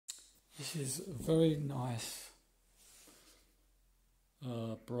This is a very nice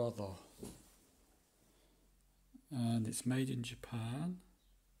brother, and it's made in Japan,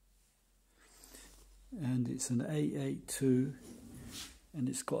 and it's an 882, and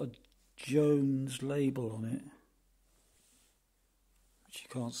it's got a Jones label on it, which you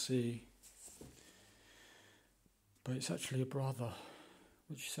can't see, but it's actually a brother,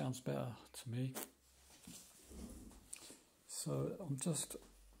 which sounds better to me. So I'm just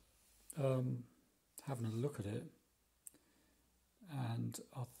having a look at it, and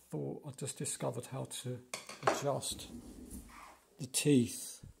I just discovered how to adjust the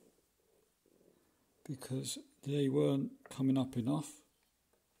teeth because they weren't coming up enough,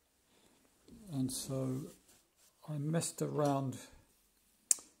 and so I messed around.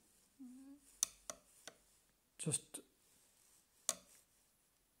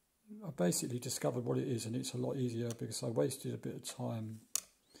 I basically discovered what it is, and it's a lot easier because I wasted a bit of time.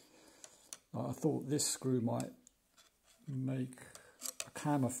 I thought this screw might make a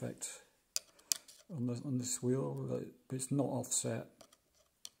cam effect on this wheel, but it's not offset,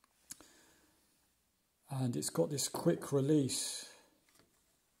 and it's got this quick release,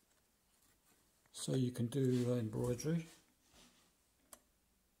 so you can do embroidery.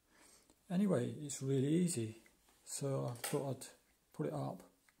 Anyway, it's really easy, so I thought I'd put it up.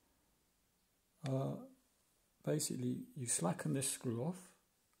 Basically, you slacken this screw off.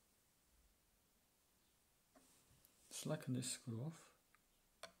 Slacken this screw off.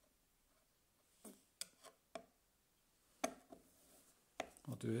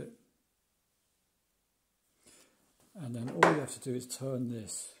 I'll do it. And then all you have to do is turn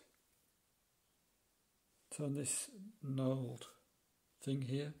this. Turn this knurled thing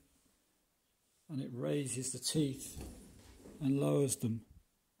here, and it raises the teeth and lowers them.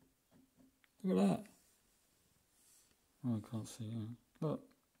 Look at that. Oh, I can't see that. Look.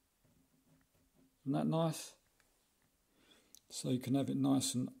 Isn't that nice? So you can have it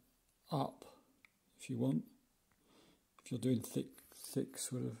nice and up if you want. If you're doing thick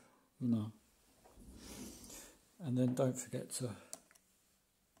sort of, you know. And then don't forget to,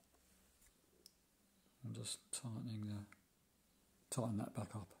 I'm just tighten that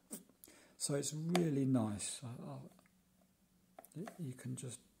back up. So it's really nice. You can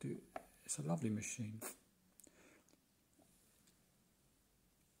just do, it's a lovely machine.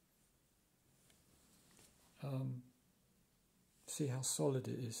 See how solid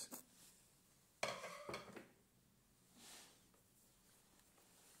it is.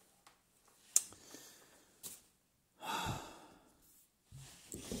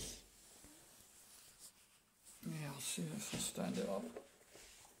 Yeah, I'll see if I stand it up.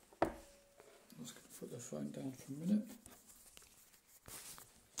 I'm just going to put the phone down for a minute.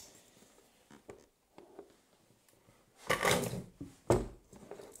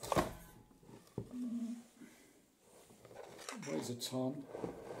 Weighs a ton.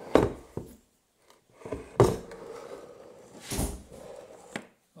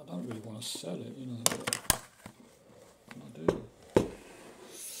 I don't really want to sell it, you know, but I do.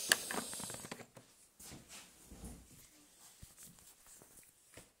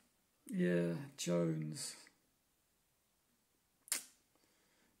 Yeah, Jones.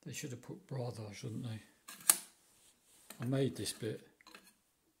 They should have put brother, shouldn't they? I made this bit.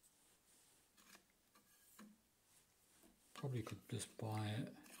 Probably could just buy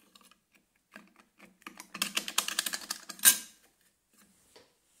it.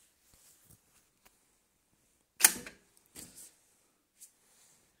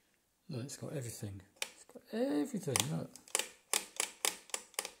 Look, it's got everything. It's got everything, look.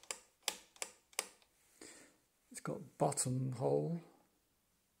 It's got buttonhole.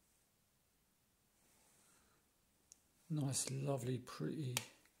 Nice, lovely, pretty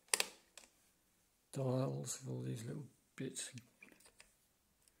dials with all these little bits,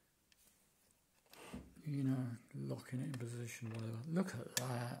 you know, locking it in position, whatever. Look at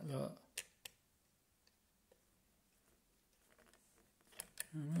that, look.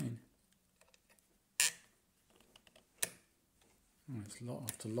 You know what I mean? Oh, it's I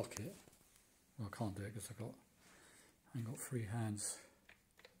have to lock it. Well, I can't do it because I ain't got free hands.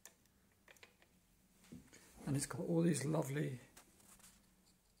 And it's got all these lovely,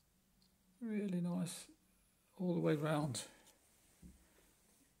 really nice, all the way round,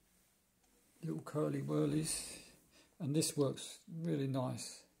 little curly whirlies, and this works really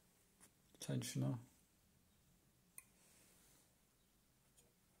nice, tensioner.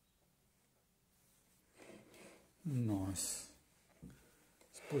 Nice.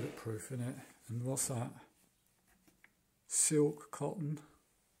 It's bulletproof, isn't it? And what's that? Silk, cotton.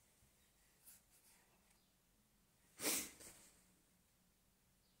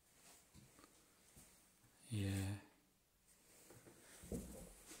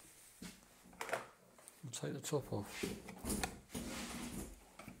 take the top off.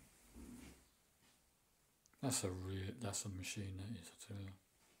 That's a machine, that is, I tell you.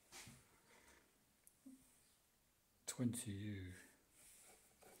 20U.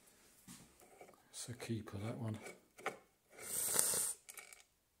 It's a keeper, that one.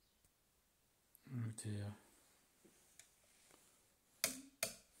 Oh dear.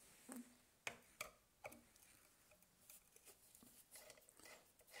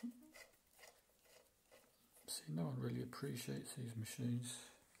 See, no one really appreciates these machines.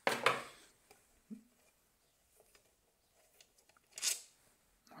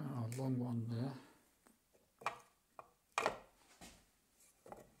 Oh, long one there.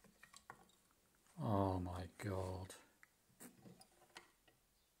 Oh my God.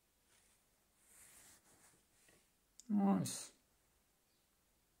 Nice.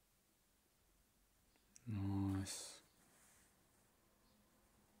 Nice.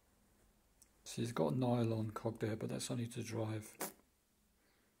 See, it's got a nylon cog there, but that's only to drive.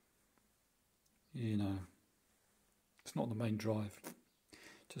 You know, it's not the main drive.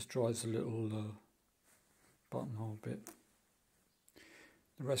 Just drives a little buttonhole bit.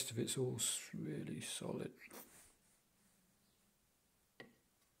 The rest of it's all really solid.